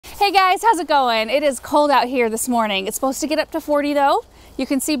Hey guys, how's it going? It is cold out here this morning. It's supposed to get up to 40 though. You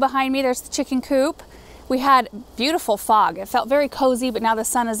can see behind me, there's the chicken coop. We had beautiful fog. It felt very cozy, but now the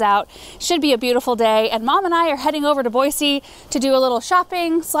sun is out. Should be a beautiful day. And Mom and I are heading over to Boise to do a little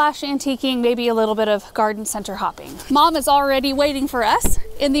shopping / antiquing, maybe a little bit of garden center hopping. Mom is already waiting for us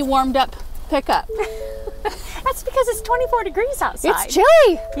in the warmed up pickup. That's because it's 24 degrees outside. It's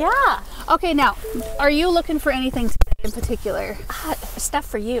chilly. Yeah. Okay, now, are you looking for anything today in particular? Stuff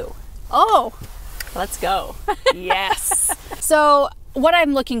for you. Oh, Let's go. yes. So what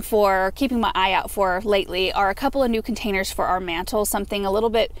I'm looking for, keeping my eye out for lately, are a couple of new containers for our mantle, something a little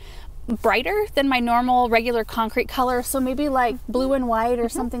bit brighter than my normal regular concrete color, so maybe like blue and white or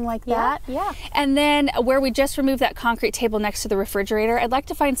something like that. Yeah. And then where we just removed that concrete table next to the refrigerator, I'd like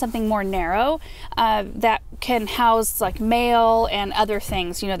to find something more narrow that can house like mail and other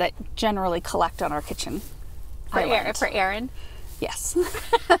things, you know, that generally collect on our kitchen island. For Aaron. Yes,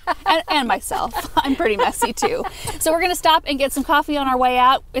 and myself. I'm pretty messy too. So we're gonna stop and get some coffee on our way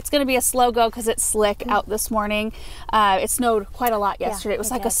out. It's gonna be a slow go because it's slick out this morning. It snowed quite a lot yesterday. It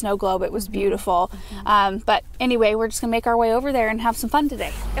was like a snow globe. It was beautiful. But anyway, we're just gonna make our way over there and have some fun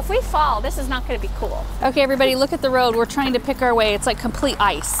today. If we fall, this is not going to be cool. Okay, everybody, look at the road. We're trying to pick our way. It's like complete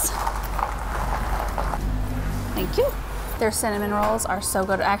ice. Thank you. Their cinnamon rolls are so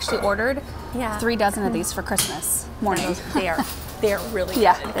good. I actually ordered 3 dozen of these for Christmas morning. They're really good.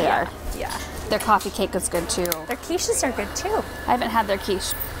 Yeah, they are. Yeah. Their coffee cake is good too. Their quiches are good too. I haven't had their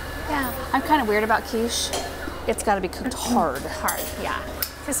quiche. Yeah. I'm kind of weird about quiche. It's got to be cooked hard. Hard, yeah.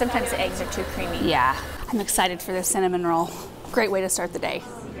 Because sometimes the eggs are too creamy. Yeah. I'm excited for this cinnamon roll. Great way to start the day.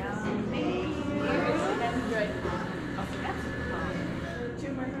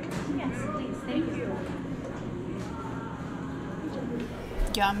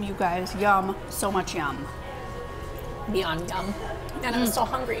 Yum, you guys. Yum. So much yum. Beyond yum. And I'm so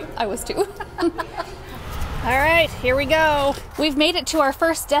hungry. I was too. All right, here we go. We've made it to our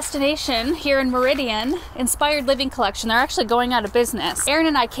first destination here in Meridian, Inspired Living Collection. They're actually going out of business. Aaron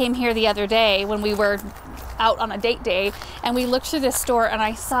and I came here the other day when we were out on a date day, and we looked through this store and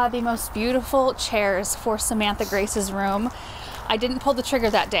I saw the most beautiful chairs for Samantha Grace's room. I didn't pull the trigger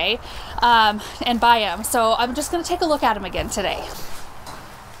that day and buy them, so I'm just gonna take a look at them again today.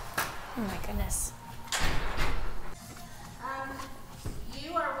 Oh my goodness.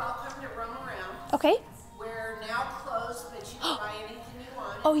 You are welcome to roam around. Okay. We're now closed, but you can buy anything you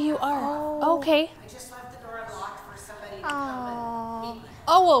want. Oh, you are? Okay. I just left the door unlocked for somebody to come and meet me.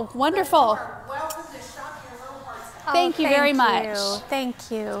 Oh, well, wonderful. You are welcome to shop your little hearts out. Thank you very much.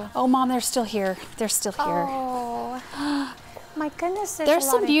 Thank you. Oh, Mom, they're still here. They're still here. Oh, my goodness. There's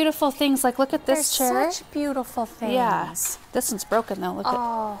some beautiful things. Like, look at this chair. Such beautiful things. Yeah. This one's broken,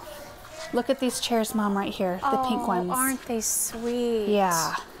 though. Look at these chairs, Mom, right here. The pink ones. Aren't they sweet?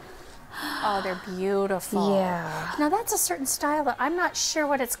 Yeah. Oh, they're beautiful. Yeah. Now, that's a certain style that I'm not sure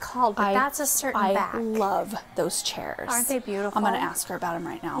what it's called, but that's a certain back. I love those chairs. Aren't they beautiful? I'm going to ask her about them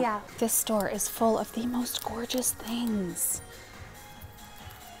right now. Yeah. This store is full of the most gorgeous things.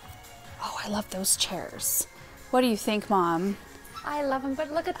 Oh, I love those chairs. What do you think, Mom? I love them,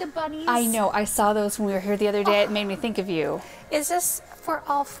 but look at the bunnies. I know. I saw those when we were here the other day. It made me think of you. Is this for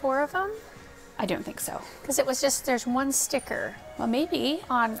all 4 of them? I don't think so. Because it was just, there's one sticker Well, maybe.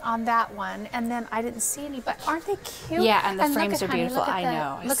 on that one, and then I didn't see any, but aren't they cute? Yeah, and the look frames at, are honey, beautiful. look at I the-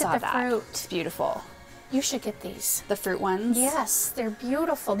 know. I Look saw at the that. fruit. It's beautiful. You should get these. The fruit ones? Yes, they're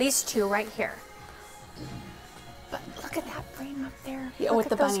beautiful. These 2 right here. But look at that frame up there. Yeah, Look with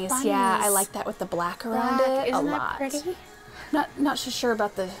at the those bunnies. Yeah, I like that with the black around Black. it. Isn't a that lot. pretty? Not so sure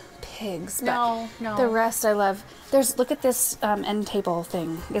about the pigs, but No. the rest I love. Look at this end table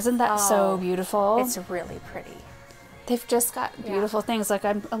thing. Isn't that so beautiful? It's really pretty. They've just got beautiful things. Like,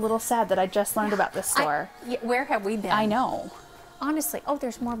 I'm a little sad that I just learned about this store. Where have we been? I know. Honestly,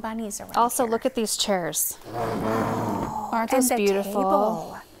 there's more bunnies around Also, here. look at these chairs. Aren't those the beautiful?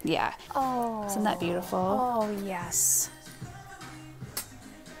 table. Yeah. Oh. Isn't that beautiful? Oh, yes.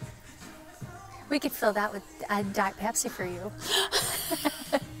 We could fill that with Diet Pepsi for you.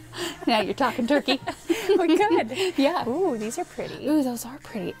 Now you're talking turkey. We could. Yeah. Ooh, these are pretty. Ooh, those are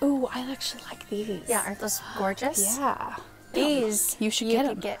pretty. Ooh, I actually like these. Yeah, aren't those gorgeous? Yeah. These, You should you get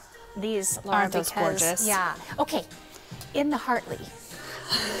could 'em. get these, Laura, Aren't those because, gorgeous? Yeah. Okay, in the Hartley,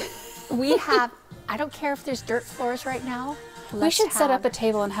 we have, I don't care if there's dirt floors right now. We should set up a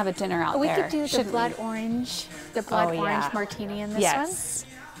table and have a dinner out We there. could do the shouldn't blood we? orange martini in this Yes.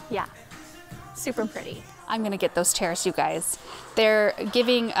 one. Yeah. Super pretty. I'm going to get those chairs, you guys. They're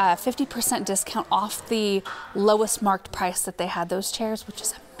giving a 50% discount off the lowest marked price that they had those chairs, which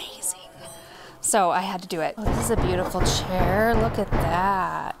is amazing. So I had to do it. Oh, this is a beautiful chair. Look at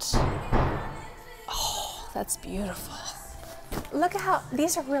that. Oh, that's beautiful. Look at how,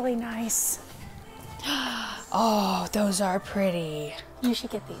 these are really nice. Oh, those are pretty. You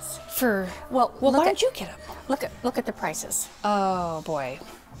should get these. Well, why don't you get them? Look at the prices. Oh boy,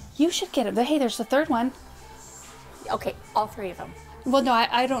 you should get them. Hey, there's the third one. Okay, all three of them. Well, no,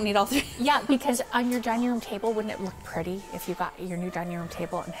 I don't need all three. Yeah, because on your dining room table, wouldn't it look pretty if you got your new dining room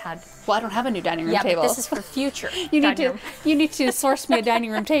table and had? Well, I don't have a new dining room Yeah, table. but this is for future. You need dining room. you need to source me a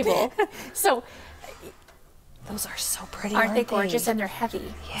dining room table. So, Those are so pretty, aren't they gorgeous? And they're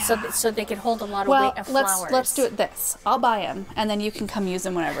heavy. Yeah. So they can hold a lot of Well, weight of flowers. let's do it this. I'll buy them, and then you can come use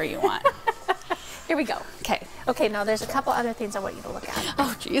them whenever you want. Here we go. Okay. Okay, now there's a couple other things I want you to look at.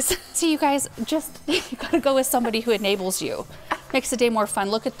 Oh, geez. See, you guys, you gotta go with somebody who enables you. Makes the day more fun.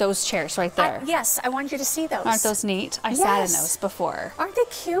 Look at those chairs right there. Yes, I want you to see those. Aren't those neat? I sat in Yes. those before. Aren't they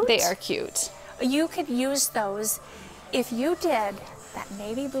cute? They are cute. You could use those if you did that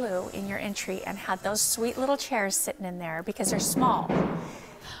navy blue in your entry and had those sweet little chairs sitting in there because they're small.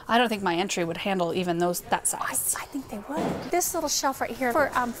 I don't think my entry would handle even that I size. think they would. This little shelf right here for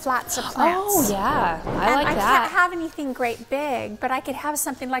flats of plants. Oh, yeah. I And like I that. can't have anything great big, but I could have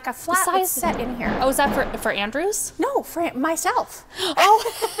something like a flat size- set in here. Oh, is that for Andrews? No, for myself.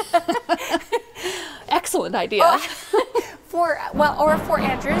 Excellent idea. Or for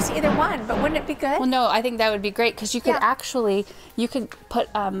Andrews, either one. But wouldn't it be good? Well, no, I think that would be great because you could Yeah. you could put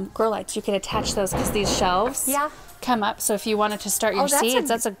grow lights. You could attach those because these shelves Yeah. come up. So if you wanted to start your that's seeds,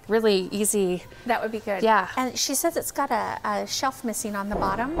 that's a really easy. That would be good. Yeah. And she says it's got a shelf missing on the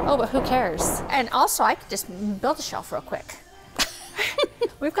bottom. Oh, but who cares? And also, I could just build a shelf real quick.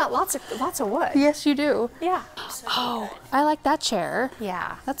 We've got lots of wood. Yes, you do. Yeah. Oh, I like that chair.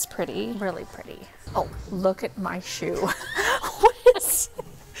 Yeah. That's pretty. Really pretty. Oh, look at my shoe.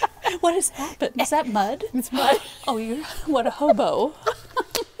 What has happened? Is that mud? It's mud. Oh, what a hobo.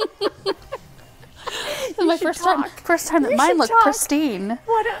 My first time that You mine should looked talk. pristine.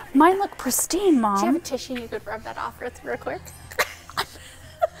 Mine looked pristine, Do you have Mom. a tissue you could rub that off with real quick?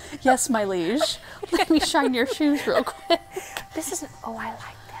 Yes, my liege. Let me shine your shoes real quick. This is, I like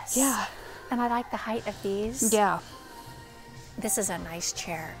this. Yeah. And I like the height of these. Yeah. This is a nice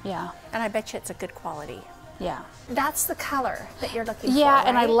chair. Yeah. And I bet you it's a good quality. Yeah. That's the color that you're looking for, Yeah,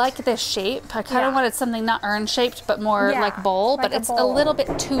 and I right? like this shape. I kind of Yeah. wanted something not urn shaped, but more Yeah, like bowl, like but a it's a bowl. little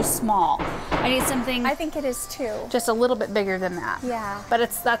bit too small. I need something I think it is too. just a little bit bigger than that. Yeah. But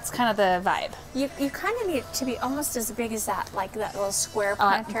that's kind of the vibe. You kind of need it to be almost as big as that, like that little square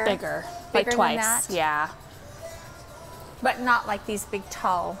Uh, planter. bigger. Bigger Like than twice. that? Yeah. But not like these big,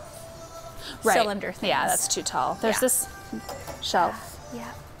 tall Right. cylinder things. Yeah, that's too tall. There's Yeah. this shelf. Yeah,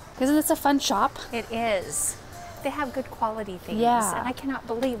 Isn't this a fun shop? it is. They have good quality things. Yeah. And I cannot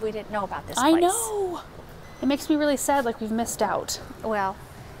believe we didn't know about this I place. know. It makes me really sad like we've missed out. Well,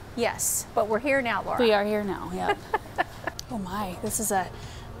 yes, but we're here now, Laura. We are here now, yeah. Oh my, this is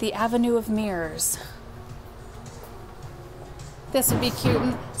the Avenue of Mirrors. This would be cute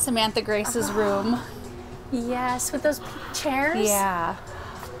in Samantha Grace's room. Yes, with those chairs. Yeah.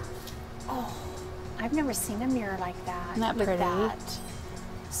 I've never seen a mirror like that. Isn't that with pretty? that.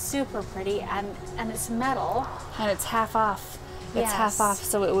 Super pretty, and it's metal. And it's half off. It's Yes. half off,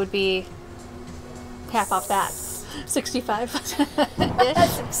 so it would be half off that. 65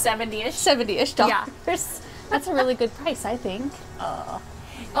 That's 70-ish. 70-ish Yeah. dollars. That's a really good price, I think.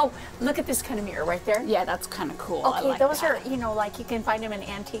 Oh, look at this kind of mirror right there. Yeah, that's kind of cool. I Okay, like those that. are, like you can find them in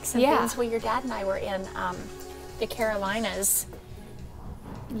antiques and Yeah. things. Well, your dad and I were in the Carolinas.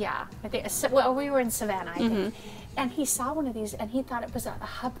 Yeah, I think. Well, we were in Savannah, I think. Mm-hmm. And he saw one of these, and he thought it was a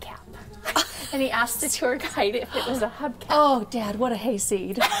hubcap. And he asked the tour guide if it was a hubcap. Oh, Dad, what a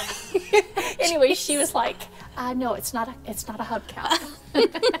hayseed. Anyway, she was like, "No, it's not a hubcap."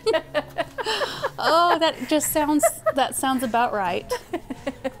 Oh, that sounds about right.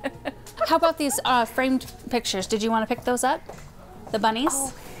 How about these framed pictures? Did you want to pick those up? The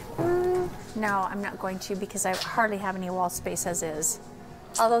bunnies? No, I'm not going to because I hardly have any wall space as is.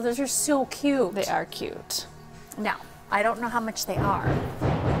 Although those are so cute. They are cute. Now, I don't know how much they are.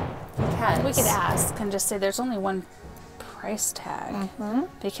 Because We could ask and just say there's only one price tag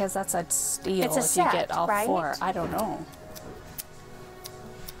because that's a steal It's a if set, you get all right? four. I don't know.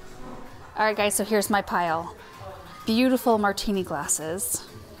 All right, guys, so here's my pile. Beautiful martini glasses,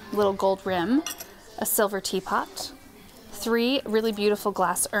 little gold rim, a silver teapot, 3 really beautiful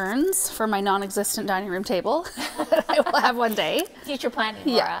glass urns for my non-existent dining room table that I will have one day. future planning,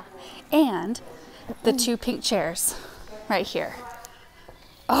 Laura. And the 2 pink chairs right here.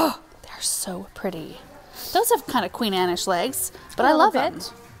 Oh, they're so pretty. Those have kind of Queen Annish legs, but I little love bit.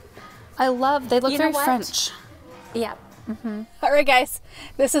 them. I love, they look You know very what? French. Yeah. All right, guys,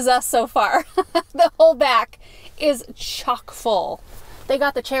 this is us so far. The whole back is chock full. They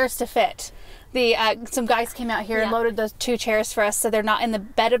got the chairs to fit. Some guys came out here and Yeah. loaded those 2 chairs for us, so they're not in the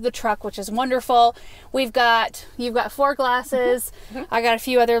bed of the truck, which is wonderful. You've got 4 glasses. I got a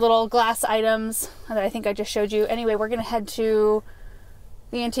few other little glass items that I think I just showed you. Anyway, we're gonna head to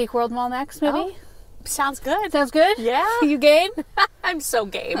the Antique World Mall next, maybe. Oh, sounds good. Sounds good? Yeah. You game? I'm so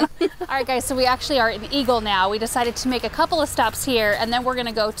game. All right, guys, so we actually are in Eagle now. We decided to make a couple of stops here, and then we're going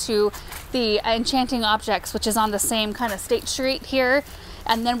to go to the Enchanting Objects, which is on the same kind of State Street here,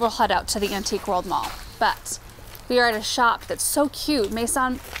 and then we'll head out to the Antique World Mall. But we are at a shop that's so cute.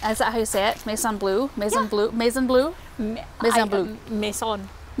 Maison, is that how you say it? Maison Bleu? Maison Yeah. Bleu? Maison Bleu? Maison Bleu. Maison.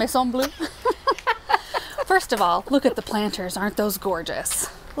 Maison Bleu? First of all, look at the planters. Aren't those gorgeous?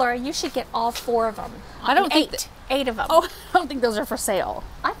 Laura, you should get all 4 of them. I don't think 8 of them. Oh, I don't think those are for sale.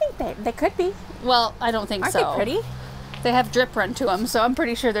 I think they could be. Well, I don't think Aren't so. they pretty? They have drip run to them, so I'm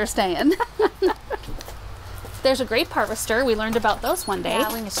pretty sure they're staying. There's a grape harvester. We learned about those one day.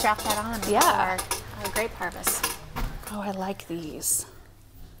 Yeah, we can strap that on. for Yeah. our grape harvest. Oh, I like these.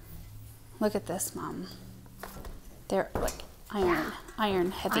 Look at this, Mom. They're like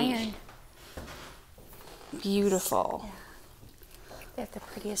iron heavy. Iron. Beautiful. They have the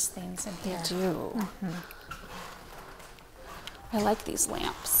prettiest things in They here. do. I like these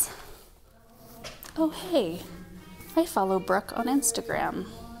lamps. Oh, hey. I follow Brooke on Instagram.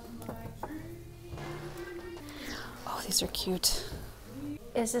 Oh, these are cute.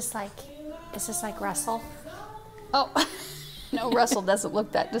 Is this like Russell? Oh, no, Russell doesn't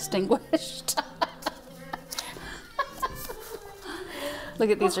look that distinguished. Look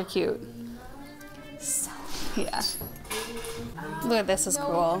at these are cute. So Yeah. Look at this is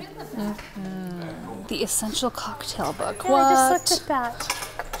cool. The Essential Cocktail Book. yeah, What? I just looked at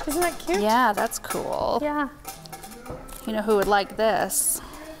that. Isn't that cute? Yeah, that's cool. Yeah. You know who would like this?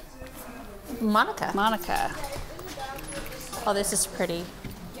 Monica. Monica. Oh, this is pretty.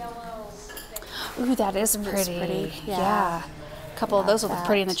 Ooh, that is pretty. pretty, Yeah. yeah. A couple of those will look that.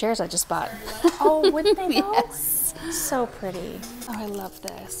 pretty in the chairs I just bought. Oh, wouldn't they though? Yes. So pretty. Oh, I love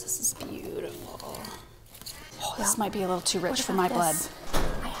this. This is beautiful. Oh, this Yeah. might be a little too rich What for about my blood. this?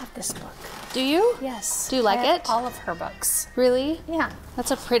 I have this book. Do you? Yes. Do you like I have it? All of her books. Really? Yeah.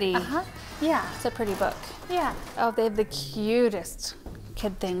 That's a pretty. Uh-huh. Yeah. It's a pretty book. Yeah. Oh, they have the cutest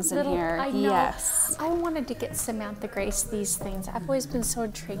kid things in Little, here. I know. Yes. I wanted to get Samantha Grace these things. I've always been so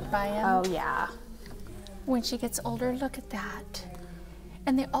intrigued by them. Oh yeah. When she gets older, look at that.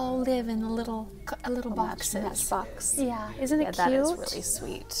 And they all live in little boxes. Matchbox. Yeah, isn't it Yeah, cute? that is really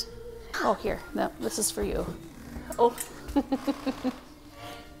sweet. Oh, here. No, this is for you. Oh.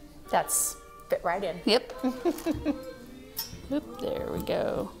 That's fit right in. Yep. Oop, there we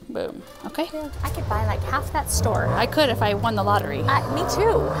go. Boom. Okay. I could buy like half that store. I could if I won the lottery. Me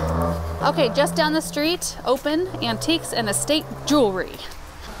too. Okay, just down the street, open antiques and estate jewelry.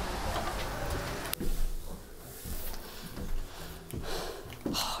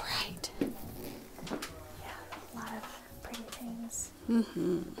 All right. A lot of pretty things.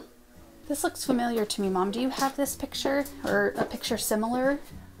 This looks familiar to me, Mom. Do you have this picture or a picture similar?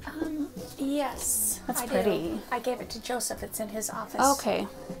 Yes. That's I do. pretty. I gave it to Joseph. It's in his office. Okay.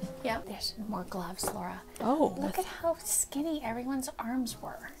 Yeah. There's more gloves, Laura. Oh, Look at how skinny everyone's arms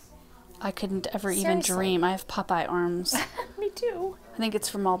were. I couldn't ever even Seriously. dream. I have Popeye arms. Me too. I think it's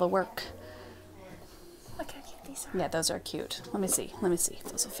from all the work. Look how cute these are. Yeah, those are cute. Let me see. Let me see if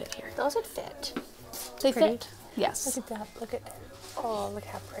those will fit here. Those would fit. They Pretty. fit. Yes. Look at that. Look at. Oh, look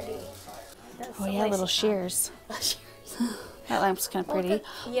how pretty. That's Oh so yeah, lacy. little shears. That lamp's kind of pretty. good.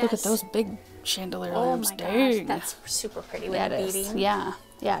 Look Yes. at those big chandelier Oh lamps. my Dang. gosh, that's super pretty with yeah, the it is. beading. Yeah,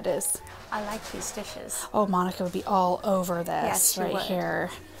 yeah, it is. I like these dishes. Oh, Monica would be all over this Yes, she right would. here.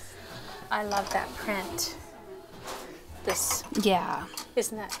 I love that print. This, Yeah,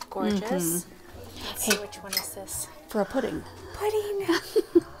 isn't that gorgeous? Let's see Hey. which one is this. for a pudding. Pudding.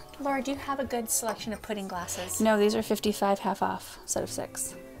 Laura, do you have a good selection of pudding glasses? No, these are 55 half off, set of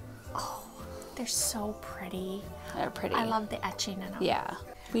 6. They're so pretty. They're pretty. I love the etching in them. Yeah.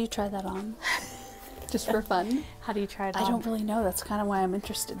 Will you try that on? Just for fun? How do you try it I on? don't really know. That's kind of why I'm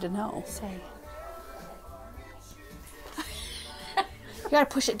interested to know. say. You gotta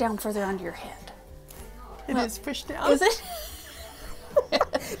push it down further onto your head. It is pushed down. Is it?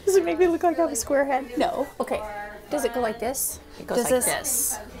 Does it make me look like I have a square head? No. Okay. Does it go like this? It goes Does like this-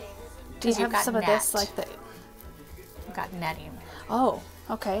 this. Do you You've have got some of this net. like the... You've got netting. Oh,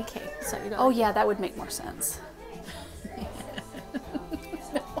 okay. Okay, so you go. Oh yeah, that would make more sense.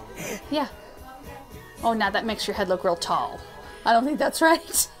 Yeah. Oh, now that makes your head look real tall. I don't think that's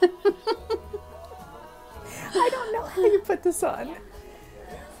right. put this on.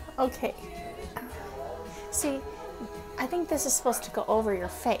 Okay. See, I think this is supposed to go over your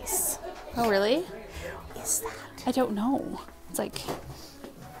face. Oh, really? Is that? I don't know. It's like,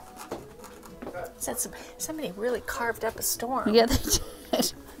 Said somebody really carved up a storm. yeah, they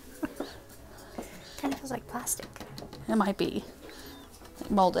did. Kind of feels like plastic. It might be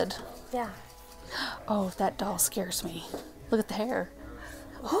molded. Yeah. Oh, that doll scares me. Look at the hair.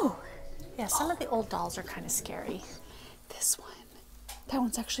 Oh. Yeah, some of the old dolls are kind of scary. This one. That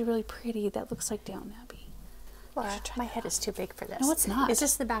one's actually really pretty. That looks like Downton Abbey. Laura, my head is too big for this. No, it's not. Is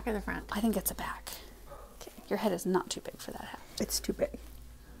this the back or the front? I think it's a back. Okay. Your head is not too big for that hat. It's too big.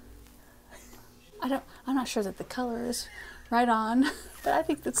 I'm not sure that the color is right on, but I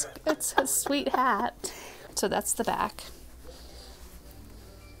think it's a sweet hat. So that's the back.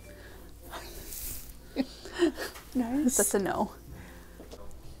 Nice. That's a no.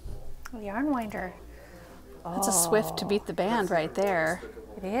 The yarn winder. That's a Swift to beat the band right there.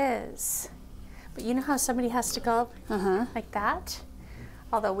 It is. But you know how somebody has to go like that?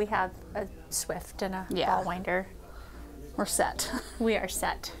 Although we have a Swift and a ball winder. We're set. We are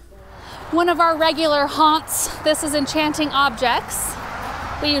set. One of our regular haunts. This is Enchanting Objects.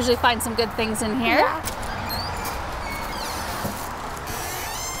 We usually find some good things in here. Yeah.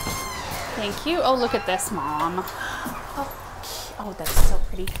 Thank you. Oh, look at this, Mom. Oh, that's so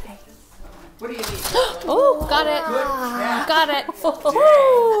pretty. Hey. What do you need? Oh, got it. Got it.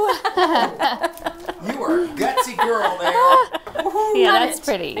 You are a gutsy girl there. Yeah, that's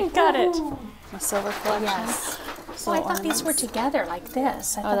pretty. Got it. A silver collection. Yes. Oh, I thought these were together like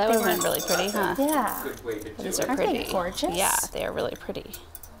this. I Oh, thought that they would have been really pretty, huh? Yeah. These are Aren't they pretty. gorgeous? Yeah, they are really pretty.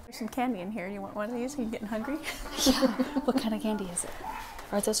 There's some candy in here. You want one of these? Are you getting hungry? What kind of candy is it?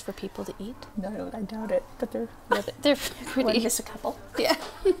 Are those for people to eat? No, I doubt it. But they're They're Wanna pretty. miss a couple. Yeah.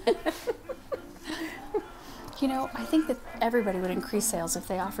 You know, I think that everybody would increase sales if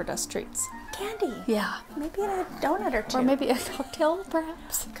they offered us treats. Candy. Yeah. Maybe a donut or two. Or maybe a cocktail,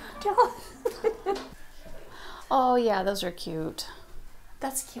 perhaps. cocktail. Oh, yeah, those are cute.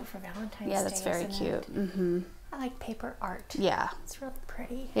 That's cute for Valentine's Day. Yeah, that's very isn't cute. it? Mm-hmm. I like paper art. Yeah, It's really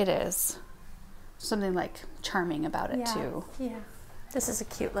pretty. it is. Something like charming about it, Yeah. too. Yeah. This is a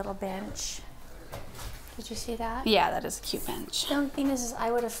cute little bench. Did you see that? Yeah, that is a cute bench. The only thing is I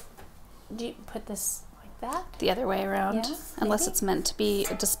would have put this like that. The other way around. Yeah, Unless maybe. it's meant to be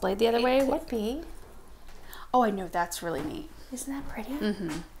displayed the other way. It could be. Oh, I know, that's really neat. Isn't that pretty?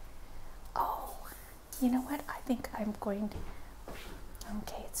 Mm-hmm. Oh, you know what? I think I'm going to.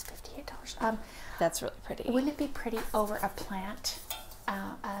 Okay, it's $58. That's really pretty. Wouldn't it be pretty over a plant?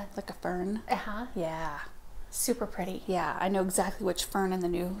 Like a fern. Uh-huh. Yeah. Super pretty. Yeah, I know exactly which fern in the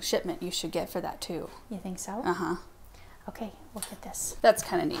new shipment you should get for that, too. You think so? Uh-huh. Okay, look at this. That's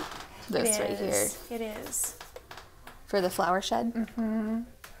kind of neat. This It right here. is. It is. For the flower shed? Mm-hmm.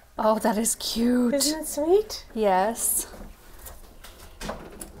 Oh, that is cute. Isn't that sweet? Yes.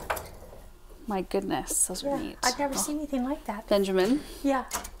 My goodness, those are neat. I've never Oh, seen anything like that. Benjamin. Yeah.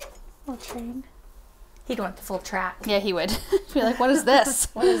 Little train. He'd want the full track. Yeah, he would. Be like, what is this?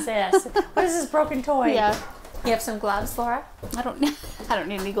 What is this? What is this broken toy? Yeah. You have some gloves, Laura? I don't need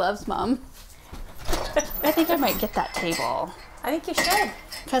any gloves, Mom. I think I might get that table. I think you should.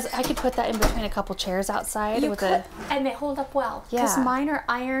 Because I could put that in between a couple chairs outside with a... And they hold up well. Because Yeah. mine are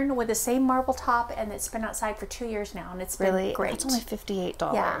iron with the same marble top, and it's been outside for 2 years now, and it's been Really? great. It's only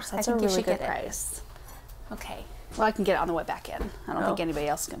 $58. Yeah, I That's a think you really should good get it. price. Okay. Well, I can get it on the way back in. I don't think anybody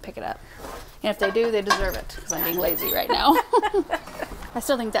else can pick it up. And if they do, they deserve it because I'm being lazy right now. I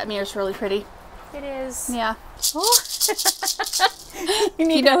still think that mirror's really pretty. It is. Yeah. You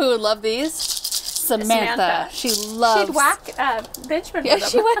You know who would love these? Samantha. Samantha. She loves. She'd whack Benjamin Yeah, with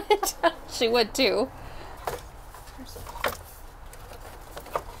she them. would. She would too.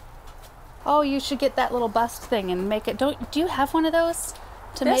 Oh, you should get that little bust thing and make it. Do you have one of those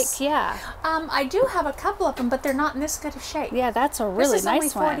to This? make? Yeah. I do have a couple of them, but they're not in this good of shape. Yeah, that's a really is only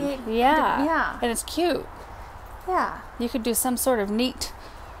nice one. 48 Yeah. yeah. And it's cute. Yeah. You could do some sort of neat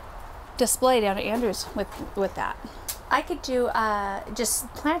display down at Andrews with that. I could do just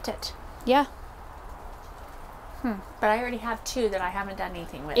plant it. Yeah. But I already have 2 that I haven't done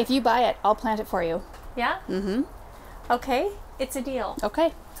anything with. If you buy it, I'll plant it for you. Yeah? Mm-hmm. Okay. It's a deal.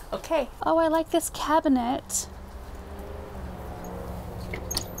 Okay. Okay. Oh, I like this cabinet.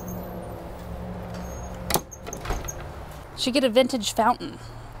 Should get a vintage fountain.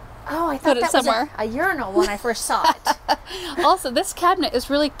 Oh, I Put thought it that somewhere. was a urinal when I first saw it. Also, this cabinet is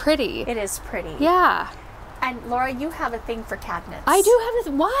really pretty. It is pretty. Yeah. And Laura, you have a thing for cabinets. I do have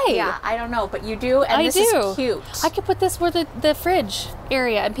this. Why? Yeah, I don't know, but you do, and I this do. is cute. I could put this where the fridge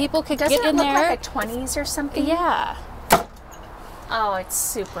area and people could Doesn't get it in look there. like a 20s or something? Yeah. Oh, it's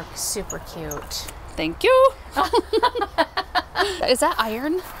super, super cute. Thank you. Is that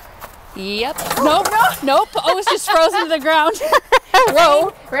iron? Yep. Nope. Nope. Oh, it's just frozen to the ground.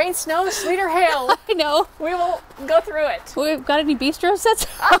 Whoa. Rain, snow, sleet, or hail. I know. We will go through it. We've got any bistro sets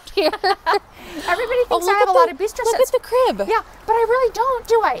out here? Everybody thinks I look have a at lot the- of bistro Look sets. at the crib. Yeah, but I really don't,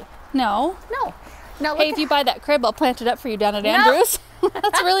 do I? No. No. No, Hey, look if you buy that crib, I'll plant it up for you down at Andrews.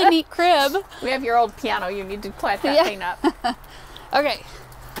 That's a really neat crib. we have your old piano. You need to plant that Yeah. thing up. Okay.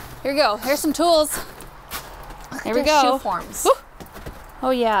 Here we go. Here's some tools. Here we There's go. shoe forms. Woo. Oh,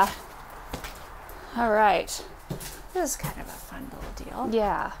 yeah. All right. This is kind of a fun little deal.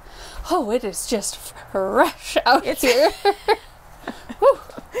 Yeah. Oh, it is just fresh out here. Woo.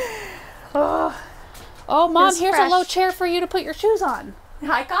 Oh, Mom, It's here's fresh. a low chair for you to put your shoes on.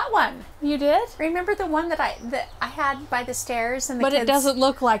 I got one. You did? Remember the one that I had by the stairs and the But kids... it doesn't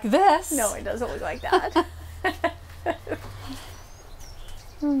look like this. No, it doesn't look like that.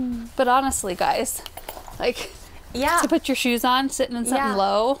 But honestly, guys, like, Yeah. to put your shoes on, sitting in something Yeah.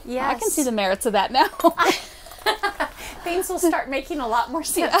 low, I can Yes. see the merits of that now. Things will start making a lot more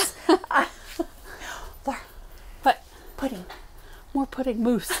sense. But Pudding. more pudding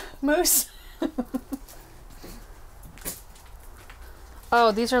mousse. Moose.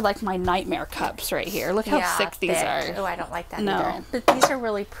 Oh, these are like my nightmare cups right here. Look how thick these are. Oh, I don't like that No. either. But these are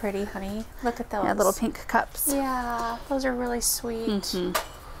really pretty, honey. Look at those. Yeah, little pink cups. Yeah, those are really sweet. Mm-hmm.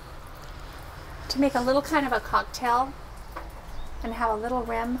 To make a little kind of a cocktail and have a little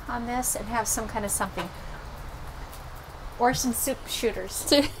rim on this and have some kind of something. Or some soup shooters.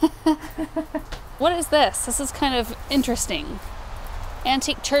 What is this? This is kind of interesting.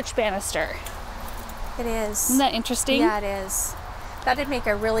 Antique church banister. It is. Isn't that interesting? Yeah, it is. That'd make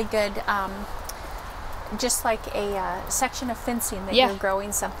a really good, just like a section of fencing that Yeah. you're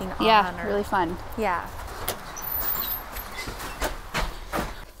growing something on. Yeah, or, really fun. Yeah.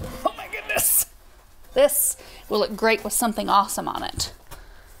 Oh my goodness. This will look great with something awesome on it.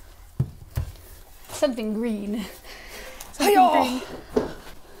 Something green. Hi-yah.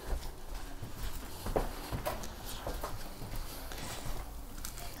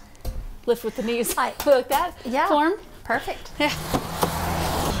 Lift with the knees. Like that? Yeah. Form? Perfect.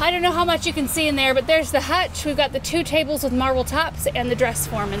 I don't know how much you can see in there, but there's the hutch. We've got the 2 tables with marble tops and the dress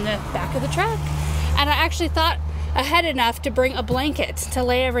form in the back of the truck. And I actually thought ahead enough to bring a blanket to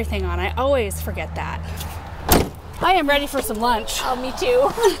lay everything on. I always forget that. I am ready for some lunch. Oh, me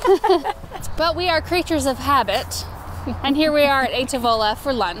too. But we are creatures of habit. And here we are at A Tavola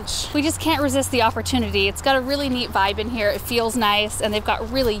for lunch. We just can't resist the opportunity. It's got a really neat vibe in here. It feels nice, and they've got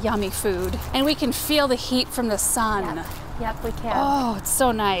really yummy food. And we can feel the heat from the sun. Yep, we can. Oh, it's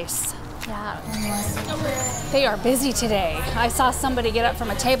so nice. Yeah. They are busy today. I saw somebody get up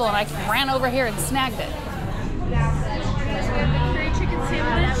from a table and I ran over here and snagged it. Curry chicken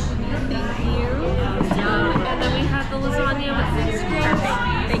sandwich. Thank you. And then we have the lasagna with fish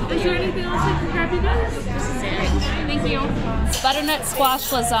scramble. Is there anything else I can grab you guys? This is it. Thank you. Butternut squash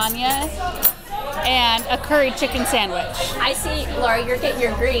lasagna and a curry chicken sandwich. I see, Laura, you're getting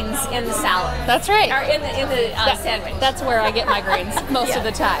your greens in the salad. That's right. Or in the sandwich. That's where I get my greens most of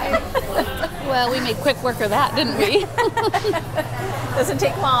the time. Well, we made quick work of that, didn't we? Doesn't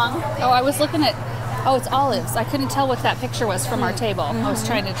take long. Oh, I was looking at, oh, it's olives. I couldn't tell what that picture was from our table. I was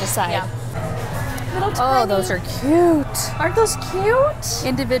trying to decide. Yeah. Little Oh, tiny. those are cute. Aren't those cute?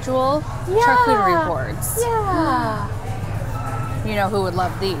 Individual Yeah. charcuterie boards. Yeah. You know who would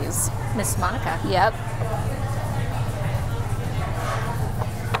love these. Miss Monica. Yep.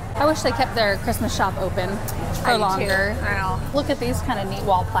 I wish they kept their Christmas shop open for longer. I know. Look at these kind of neat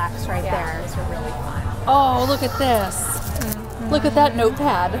wall plaques right Yeah, there. those are really fun. Oh, look at this. Look at that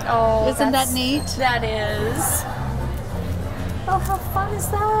notepad. Oh, Isn't that neat? That is. Oh, how fun is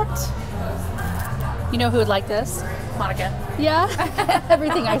that? You know who would like this? Monica. Yeah.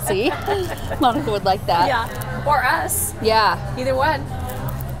 Everything I see. Monica would like that. Yeah. Or us. Yeah. Either one.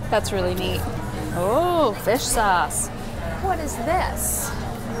 That's really neat. Oh, fish sauce. What is this?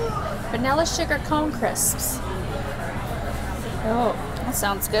 Vanilla sugar cone crisps. Oh, that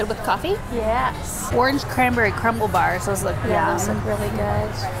sounds good with coffee. Yes. Orange cranberry crumble bars. Those look Yeah, those yum. look really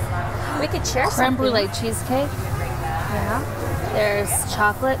good. We could share Creme something. brulee cheesecake. Yeah. There's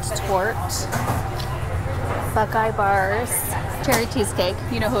chocolate tort, Buckeye bars, cherry cheesecake.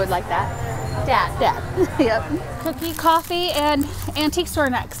 You know who would like that? Dad. Dad. Yep. Cookie, coffee, and antique store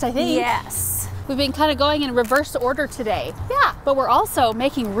next, I think. Yes. We've been kind of going in reverse order today. Yeah. But we're also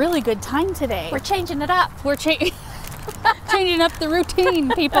making really good time today. We're changing it up. We're changing up the routine,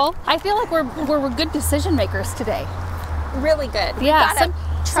 people. I feel like we're good decision makers today. Really good. Yeah,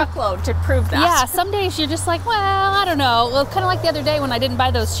 truckload to prove that. Yeah, some days you're just like, well, I don't know. Well, kind of like the other day when I didn't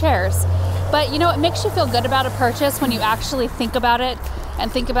buy those chairs. But you know, it makes you feel good about a purchase when you actually think about it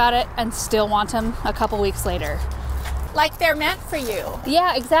and still want them a couple weeks later. Like they're meant for you.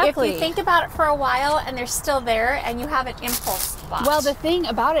 Yeah, exactly. If you think about it for a while and they're still there and you have an impulse spot. Well, the thing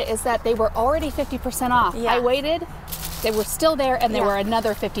about it is that they were already 50% off. Yeah. I waited, they were still there, and they Yeah. were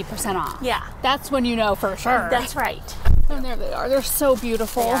another 50% off. Yeah. That's when you know for sure. That's right. And there they are. They're so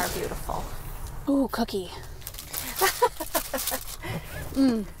beautiful. They are beautiful. Ooh, cookie.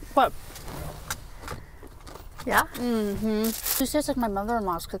 What? Yeah. This tastes like my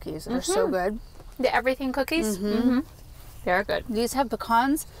mother-in-law's cookies. They're so good. The everything cookies? Mm-hmm. They're good. These have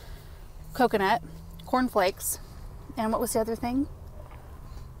pecans, coconut, corn flakes, and what was the other thing?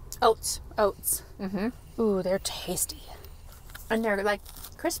 Oats. Oats. Ooh, they're tasty. And they're like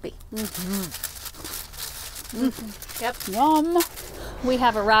crispy. Yep. Yum. We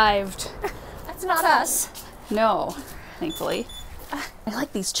have arrived. That's not us. No, thankfully. I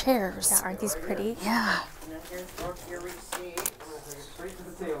like these chairs. Yeah, aren't these pretty? Yeah.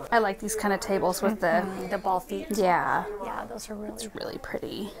 I like these kind of tables with the The ball feet. yeah. Yeah, those are really. Really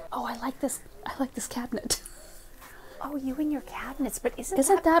pretty. Oh, I like this. I like this cabinet. Oh, you and your cabinets, but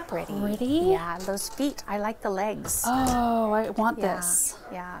isn't that pretty? Yeah, those feet. I like the legs. Oh, I want yeah. this.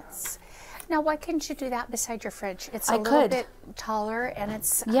 Yeah. Now, why couldn't you do that beside your fridge? It's a I little could. bit taller and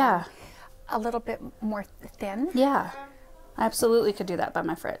it's Yeah. a little bit more thin. Yeah. I absolutely could do that by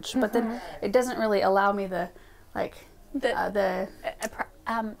my fridge, but then it doesn't really allow me the like the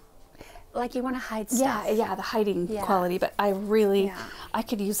Like you want to hide stuff. yeah the hiding Yeah. quality. But I really Yeah. I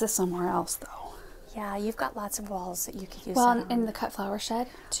could use this somewhere else though. Yeah, you've got lots of walls that you could use. Well, in the cut flower shed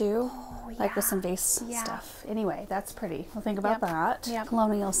too, like with yeah. some vase Yeah. stuff. Anyway, that's pretty. We'll think about Yep. that. Yep.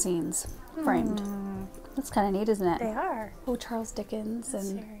 Colonial scenes framed. That's kind of neat, isn't it? They are. Oh, Charles Dickens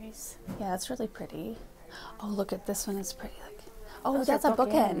and Series. yeah, it's really pretty. Oh, look at this one. It's pretty. Like, oh, Those that's are a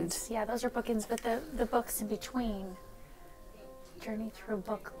bookend. bookends. Yeah, those are bookends, but the books in between. Journey through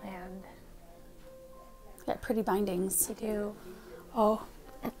Bookland. Got pretty bindings. You do. Oh,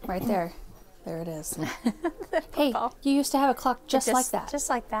 right there. There it is. Hey, you used to have a clock just like that. Just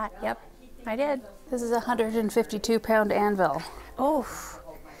like that. Yep, I did. This is a 152-pound anvil. Oh.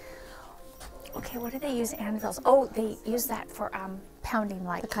 Okay, what do they use anvils? Oh, they use that for pounding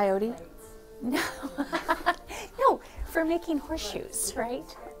like. The coyote. No, for making horseshoes, right?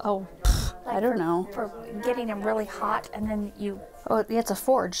 Oh, I Like don't for- know. For getting them really hot, and then you. Oh, yeah, it's a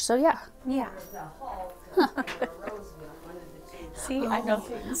forge. So yeah. Yeah. See, I know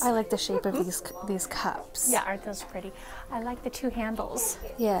things. I like the shape of these cups. Yeah, aren't those pretty? I like the two handles.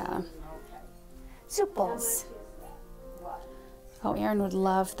 Yeah. Soup bowls. Oh, Aaron would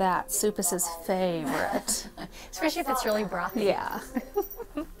love that. Soup is his favorite. Especially if it's really brothy. Yeah.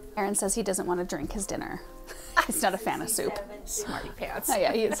 Aaron says he doesn't want to drink his dinner. He's not a fan of soup. Smarty pants. Oh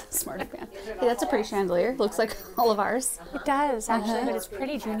yeah, he is a smarty fan. Hey, that's a pretty chandelier. Looks like all of ours. It does, actually, but it's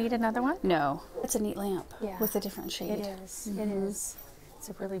pretty. Do you need another one? No, it's a neat lamp Yeah. with a different shade. It is. It is. It's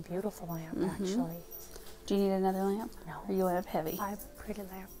a really beautiful lamp, actually. Do you need another lamp? No. Are you lamp heavy? I have a pretty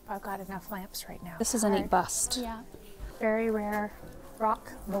lamp. I've got enough lamps right now. This is a neat bust. Yeah. Very rare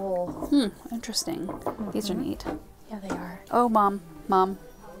rock bowl. Hmm, interesting. These are neat. Yeah, they are. Oh, Mom.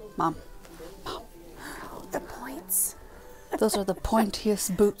 The points. Those are the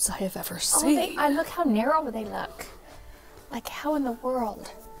pointiest boots I have ever Oh, seen. I look how narrow they look. Like, how in the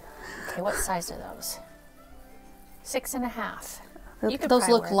world? Okay, what size are those? 6.5. You could Those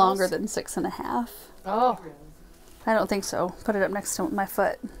probably look wear longer those. than 6.5. Oh. I don't think so. Put it up next to my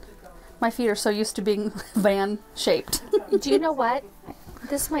foot. My feet are so used to being van shaped. Do you know what?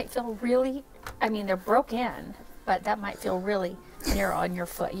 This might feel really, I mean, they're broke in, but that might feel really narrow on your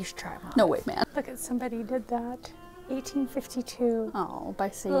foot. You should try them on. No way, man. Look at somebody did that. 1852. Oh, by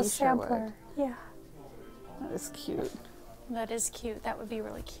Little C. sampler. Sherwood. Yeah. That is cute. That is cute. That would be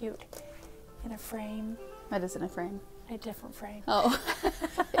really cute. In a frame. That is in a frame. A different frame. Oh.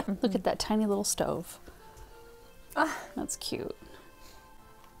 Look at that tiny little stove. That's cute.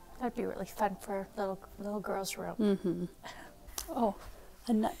 That'd be really fun for little girl's room. Mm-hmm. Oh,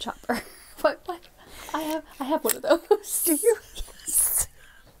 a nut chopper. What? I have one of those. Do you? Yes.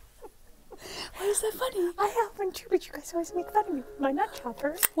 Why is that funny? I have one too, but you guys always make fun of me. My nut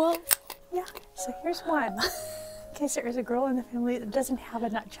chopper. Well, Yeah. So here's one. In case there is a girl in the family that doesn't have a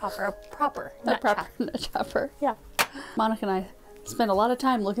nut chopper, a proper a nut proper chopper. nut chopper. Yeah. Monica and I spent a lot of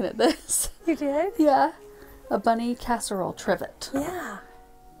time looking at this. You did? Yeah. A bunny casserole trivet. Yeah.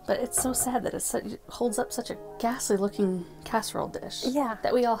 But it's so sad that it holds up such a ghastly looking casserole dish. Yeah.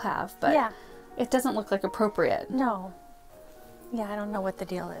 That we all have, but Yeah. it doesn't look like appropriate. No. Yeah, I don't know what the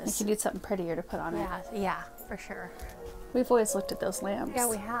deal You is. could need something prettier to put on it. Yeah, yeah, for sure. We've always looked at those lamps. Yeah,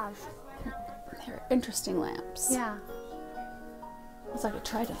 we have. They're interesting lamps. Yeah. It's like a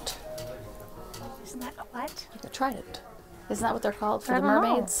trident. Isn't that a what? Like a trident. Isn't that what they're called for I the don't know.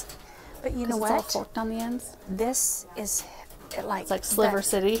 mermaids? But you 'Cause know it's all what? forked on the ends. This is like It's like Sliver that-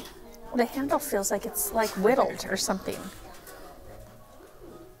 City. The handle feels like it's like whittled or something.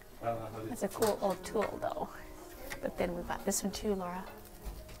 It's a cool old tool though. But then we got this one too, Laura.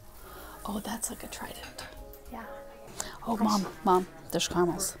 Oh, that's like a trident. Yeah. Oh, Mom, there's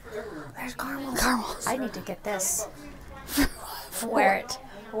caramels. There's caramels. Caramels. I need to get this. Wear it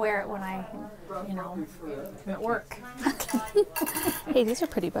when I, you know, am at work. Hey, these are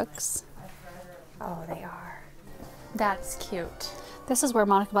pretty books. Oh, they are. That's cute. This is where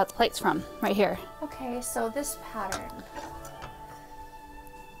Monica bought the plates from, right here. Okay, so this pattern,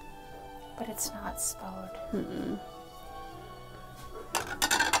 but it's not spode.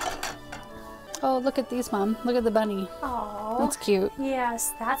 Oh, look at these, Mom. Look at the bunny. Oh, That's cute.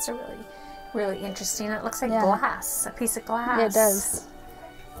 yes, that's a really interesting. It looks like Yeah. glass, a piece of glass. Yeah, it does.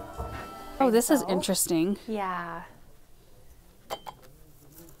 Oh, this is go. interesting. Yeah.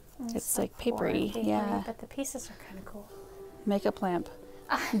 It's like papery. Yeah. But the pieces are kind of cool. Makeup lamp.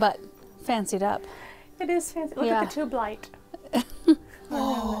 But fancied up. It is fancy. Look Yeah. at the tube light.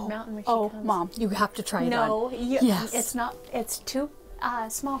 Oh, mountain when she Oh, comes. Mom, you have to try it on. No, Yes. it's not. It's too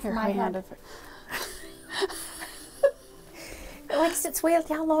small for Here, my hang on head. to- It like sits way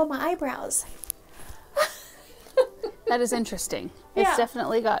down low on my eyebrows. That is interesting. It's Yeah.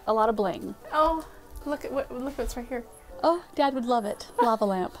 definitely got a lot of bling. Oh, look what's right here. Oh, Dad would love it. Lava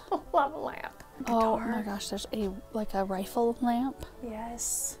lamp. Oh, lava lamp. Oh Guitar. my gosh, there's like a rifle lamp.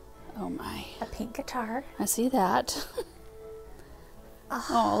 Yes. Oh my. A pink guitar. I see that.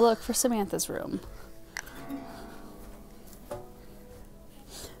 Oh, look, for Samantha's room.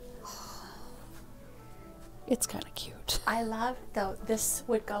 It's kind of cute. I love though. This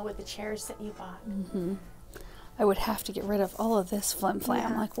would go with the chairs that you bought. I would have to get rid of all of this flim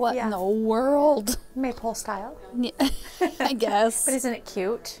flam. Yeah, Like, what yeah. in the world? Maypole style. Yeah, I guess. But isn't it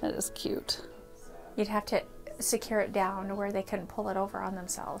cute? That is cute. You'd have to secure it down to where they couldn't pull it over on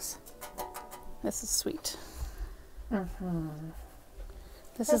themselves. This is sweet.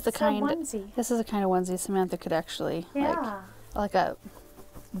 This is the That's a kind. onesie. This is the kind of onesie Samantha could actually Yeah. like a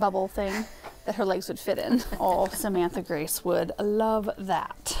bubble thing that her legs would fit in. Oh, Samantha Grace would love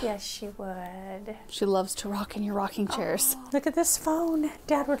that. Yes, she would. She loves to rock in your rocking chairs. Look at this phone.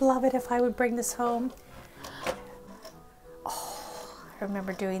 Dad would love it if I would bring this home. Oh, I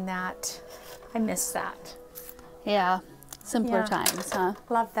remember doing that. I miss that. Yeah, simpler Yeah. times, huh?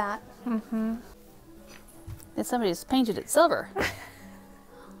 Love that. And somebody's painted it silver.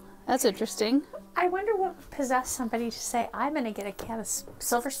 That's interesting. I wonder what possessed somebody to say, I'm going to get a can of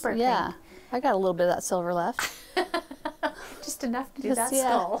silver spray Yeah, paint. I got a little bit of that silver left. Just enough to do Just, that yeah.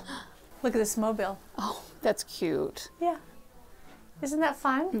 skull. Look at this mobile. Oh, that's cute. Yeah. Isn't that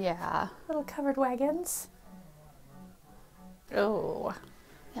fun? Yeah. Little covered wagons. Oh.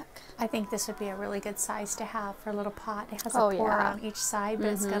 Yuck. I think this would be a really good size to have for a little pot. It has a Oh, pour yeah. on each side, but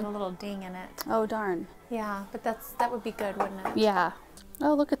it's got a little ding in it. Oh, darn. Yeah, but that would be good, wouldn't it? Yeah.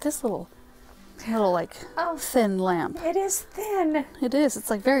 Oh, look at this little like Oh. thin lamp. It is thin. It is. It's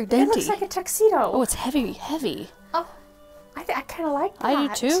like very It dainty. looks like a tuxedo. Oh, it's heavy, heavy. Oh, I kind of like that. I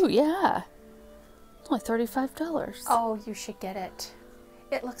do too. Yeah. It's only $35. Oh, you should get it.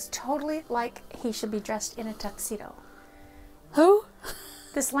 It looks totally like he should be dressed in a tuxedo. Who?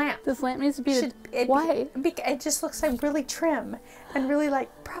 This lamp. This lamp needs to be. Why? Why? It just looks like really trim and really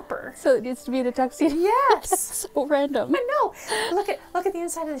like proper. So it needs to be in a tuxedo. Yes. So random. I know. Look at the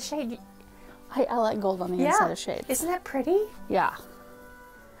inside of the shade. I like gold on the Yeah. inside of shade. Isn't that pretty? Yeah.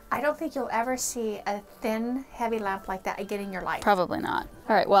 I don't think you'll ever see a thin, heavy lamp like that again in your life. Probably not.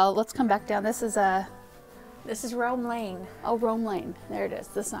 All right. Well, let's come back down. This is This is Rome Lane. Rome Lane. There it is.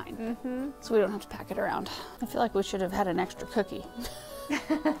 The sign. Mm-hmm. So we don't have to pack it around. I feel like we should have had an extra cookie.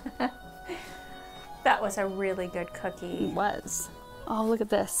 That was a really good cookie. It was. Oh, look at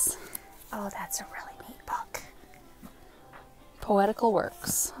this. Oh, that's a really neat book. Poetical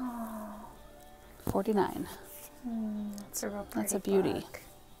Works. 49. That's a real pretty That's a beauty. book.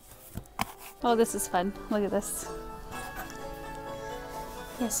 Oh, this is fun. Look at this.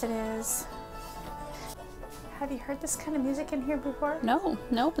 Yes, it is. Have you heard this kind of music in here before? No,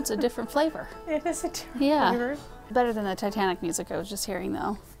 nope, it's a different flavor. It is a different Yeah. flavor. Better than the Titanic music I was just hearing,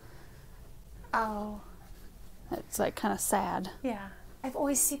 though. Oh, It's like kind of sad. yeah. I've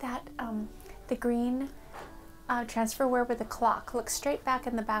always seen that, the green transferware with a clock. Look straight back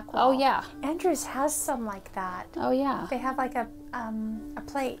in the back wall. Oh yeah. Andrews has some like that. Oh yeah. They have like a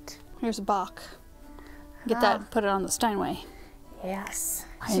plate. Here's a Bach. Get that and put it on the Steinway. Yes.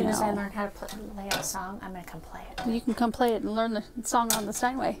 I As soon as I know. learn how to lay out a song, I'm going to come play it. You can come play it and learn the song on the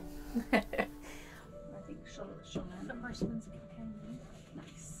Steinway. I think she'll know. The first one's a companion.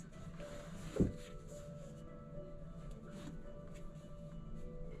 Nice.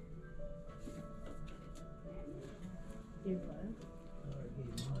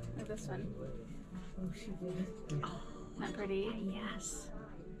 Like this one. Oh, she did. Isn't that pretty? Yes.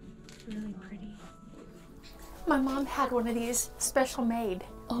 Really pretty. My mom had one of these special made.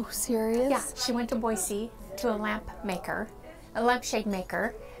 Oh, serious? Yeah, she went to Boise to a lampshade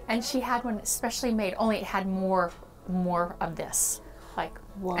maker, and she had one specially made, only it had more of this. Like,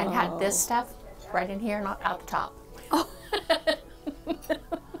 and had this stuff right in here, not out the top.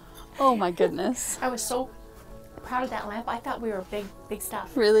 Oh my goodness. I was so proud of that lamp. I thought we were big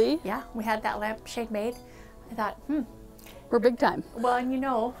stuff. Really? Yeah, we had that lampshade made. I thought, We're big time. well, and you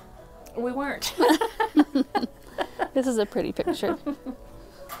know, we weren't. This is a pretty picture.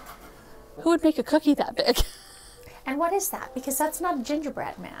 Who would make a cookie that big? And what is that? Because that's not a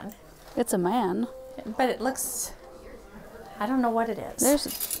gingerbread man. It's a man. But it looks, I don't know what it is.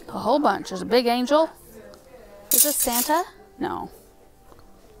 There's a whole bunch. There's a big angel. Is this Santa? No.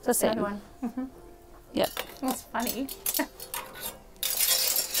 It's the same. Another one. Yep. That's funny.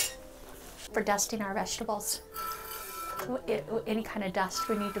 For dusting our vegetables. Any kind of dust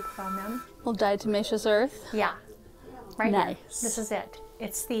we need to put on them. Little diatomaceous earth. Yeah. Right here. Nice. This is it.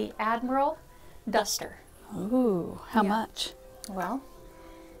 It's the Admiral Duster. Ooh, how Yeah. much? Well,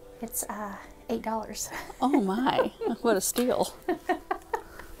 it's $8. Oh my, what a steal.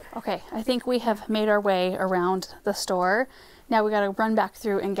 Okay, I think we have made our way around the store. Now we gotta run back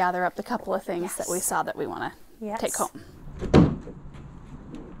through and gather up the couple of things that we saw that we wanna take home.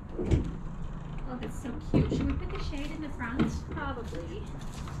 Oh, that's so cute. Should we put the shade in the front? Probably.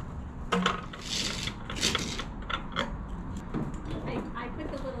 I put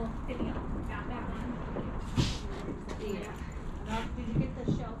the little video. Got that one. Yeah. Did you get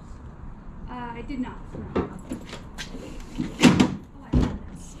the shelves? I did not. No. Oh, I love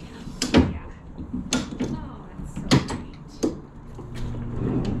this. Yeah. Oh, that's so great.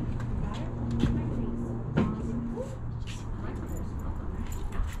 Got it?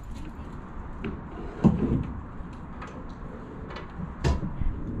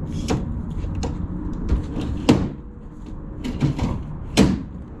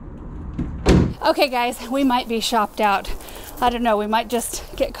 Okay guys, we might be shopped out. I don't know, we might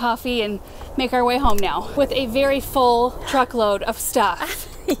just get coffee and make our way home now with a very full truckload of stuff.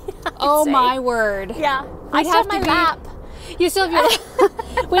 Oh my word. Yeah. We'd have my to be- lap. You still have your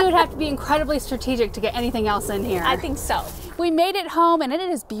We would have to be incredibly strategic to get anything else in here. I think so. We made it home and it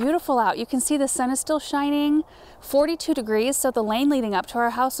is beautiful out. You can see the sun is still shining, 42 degrees, so the lane leading up to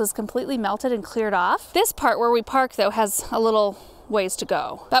our house was completely melted and cleared off. This part where we park though has a little ways to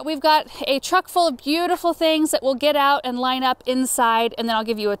go. But we've got a truck full of beautiful things that we'll get out and line up inside, and then I'll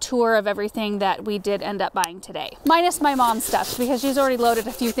give you a tour of everything that we did end up buying today. Minus my mom's stuff, because she's already loaded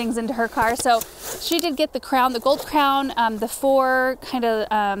a few things into her car. So she did get the crown, the gold crown, the four kind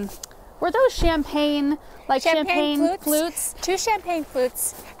of, were those champagne, like champagne flutes? 2 champagne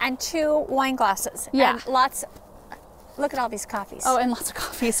flutes and 2 wine glasses. Yeah. And lots, look at all these coffees. Oh, and lots of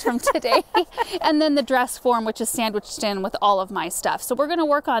coffees from today. And then the dress form, which is sandwiched in with all of my stuff. So we're gonna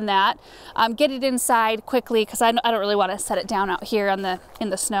work on that, get it inside quickly, because I don't really want to set it down out here in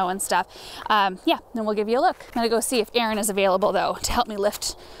the snow and stuff. Yeah, then we'll give you a look. I'm gonna go see if Erin is available though, to help me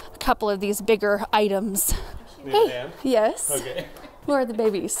lift a couple of these bigger items. Need a hand? Yes. Okay. Where are the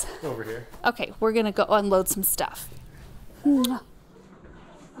babies? Over here. Okay, we're gonna go unload some stuff. Okay, I'm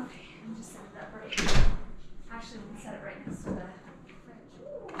just set it up right. Actually, we can set it right next to the fridge.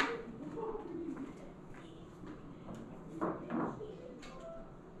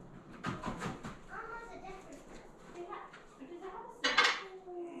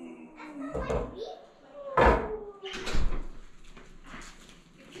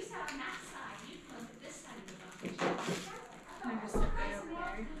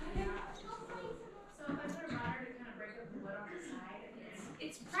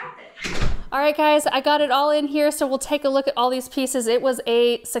 All right, guys, I got it all in here, so we'll take a look at all these pieces. It was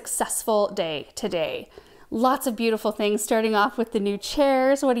a successful day today. Lots of beautiful things, starting off with the new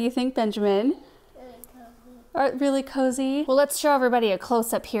chairs. What do you think, Benjamin? Really cozy. Well, let's show everybody a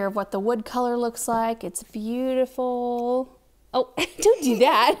close-up here of what the wood color looks like. It's beautiful. Oh, don't do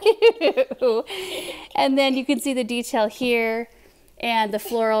that. And then you can see the detail here. and the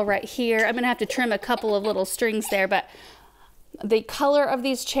floral right here. I'm gonna have to trim a couple of little strings there, but the color of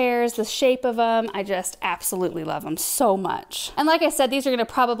these chairs, the shape of them, I just absolutely love them so much. And like I said, these are gonna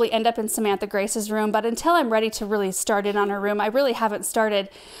probably end up in Samantha Grace's room, but until I'm ready to really start in on her room, I really haven't started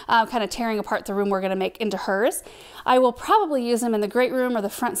kind of tearing apart the room we're gonna make into hers. I will probably use them in the great room or the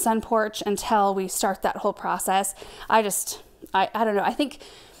front sun porch until we start that whole process. I don't know, I think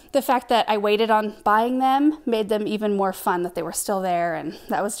the fact that I waited on buying them made them even more fun that they were still there, and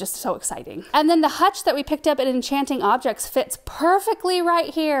that was just so exciting. And then the hutch that we picked up at Enchanting Objects fits perfectly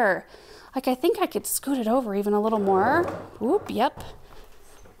right here. Like, I think I could scoot it over even a little more. Whoop, yep.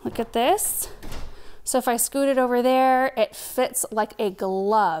 Look at this. So if I scoot it over there, it fits like a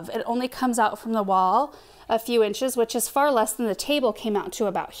glove. It only comes out from the wall a few inches, which is far less than the table came out to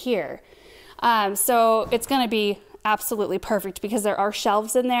about here. So it's gonna be absolutely perfect because there are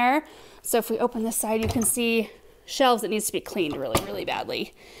shelves in there. So if we open this side, you can see shelves that needs to be cleaned really, really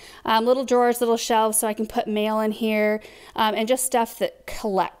badly. Little drawers, little shelves so I can put mail in here, and just stuff that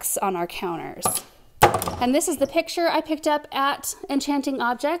collects on our counters. And this is the picture I picked up at Enchanting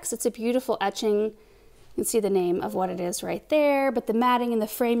Objects. It's a beautiful etching. You can see the name of what it is right there, but the matting and the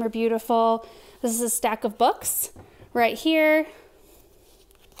frame are beautiful. This is a stack of books right here.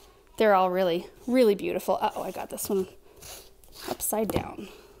 They're all really, really beautiful. Uh-oh, I got this one upside down.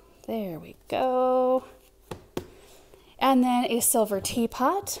 There we go. And then a silver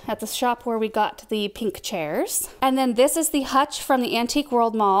teapot at the shop where we got the pink chairs. And then this is the hutch from the Antique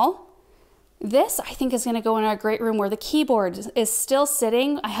World Mall. This, I think, is gonna go in our great room where the keyboard is still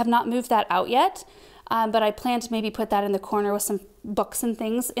sitting. I have not moved that out yet, but I plan to maybe put that in the corner with some books and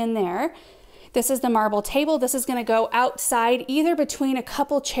things in there. This is the marble table. This is gonna go outside, either between a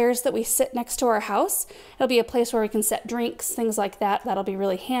couple chairs that we sit next to our house. It'll be a place where we can set drinks, things like that. That'll be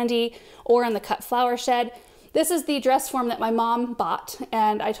really handy, or in the cut flower shed. This is the dress form that my mom bought,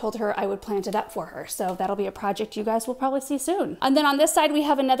 and I told her I would plant it up for her. So that'll be a project you guys will probably see soon. And then on this side, we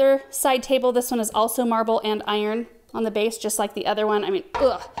have another side table. This one is also marble and iron on the base, just like the other one. I mean,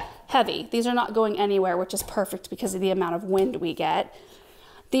 ugh, heavy. These are not going anywhere, which is perfect because of the amount of wind we get.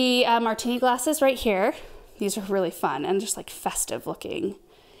 The martini glasses right here, these are really fun and just like festive looking.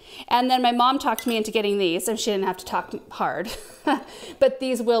 And then my mom talked me into getting these, and she didn't have to talk hard, but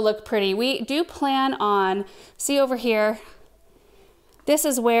these will look pretty. We do plan on, see over here, this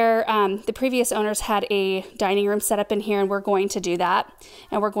is where the previous owners had a dining room set up in here, and we're going to do that.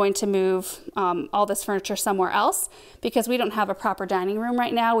 And we're going to move all this furniture somewhere else because we don't have a proper dining room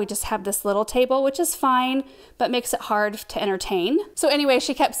right now. We just have this little table, which is fine, but makes it hard to entertain. So anyway,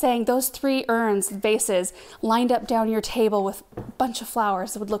 she kept saying those 3 urns, vases, lined up down your table with a bunch of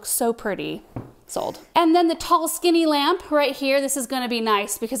flowers, it would look so pretty. Sold. And then the tall, skinny lamp right here. This is gonna be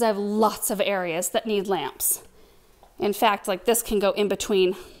nice because I have lots of areas that need lamps. In fact, like this can go in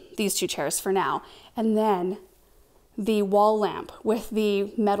between these 2 chairs for now. And then the wall lamp with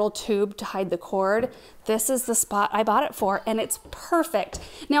the metal tube to hide the cord. This is the spot I bought it for, and it's perfect.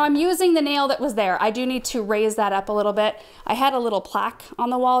 Now I'm using the nail that was there. I do need to raise that up a little bit. I had a little plaque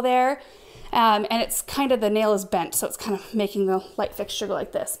on the wall there, and it's kind of, the nail is bent, so it's kind of making the light fixture go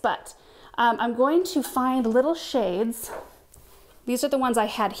like this. But I'm going to find little shades. These are the ones I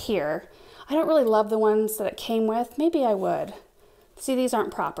had here. I don't really love the ones that it came with. Maybe I would. See, these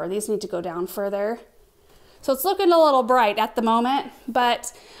aren't proper. These need to go down further. So it's looking a little bright at the moment,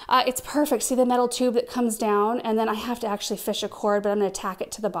 but it's perfect. See the metal tube that comes down, and then I have to actually fish a cord, but I'm gonna tack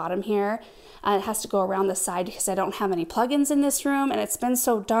it to the bottom here. It has to go around the side because I don't have any plugins in this room, and it's been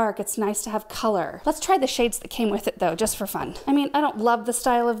so dark, it's nice to have color. Let's try the shades that came with it though, just for fun. I mean, I don't love the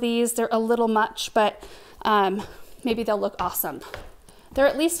style of these. They're a little much, but maybe they'll look awesome. They're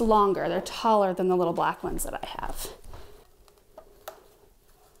at least longer. They're taller than the little black ones that I have.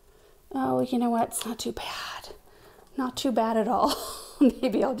 Oh, you know what? It's not too bad. Not too bad at all.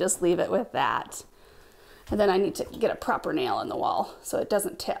 Maybe I'll just leave it with that. And then I need to get a proper nail in the wall so it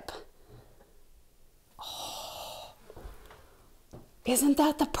doesn't tip. Oh, isn't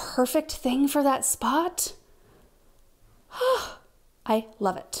that the perfect thing for that spot? I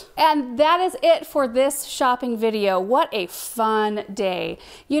love it. And that is it for this shopping video. What a fun day.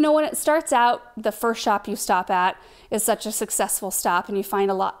 You know, when it starts out, the first shop you stop at is such a successful stop and you find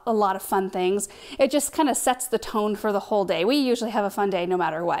a lot of fun things. It just kind of sets the tone for the whole day. We usually have a fun day no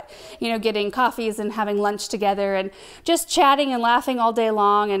matter what. You know, getting coffees and having lunch together and just chatting and laughing all day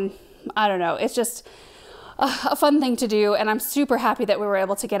long, and I don't know, it's just a fun thing to do, and I'm super happy that we were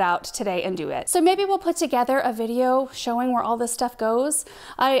able to get out today and do it. So maybe we'll put together a video showing where all this stuff goes.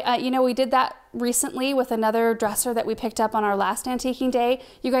 You know, we did that recently with another dresser that we picked up on our last antiquing day.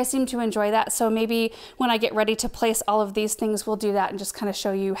 You guys seem to enjoy that, so maybe when I get ready to place all of these things, we'll do that and just kind of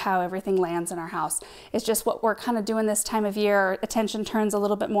show you how everything lands in our house. It's just what we're kind of doing this time of year. Our attention turns a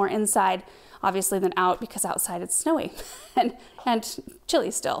little bit more inside, obviously, than out, because outside it's snowy and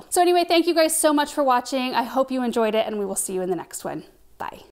chilly still. So anyway, thank you guys so much for watching. I hope you enjoyed it, and we will see you in the next one. Bye.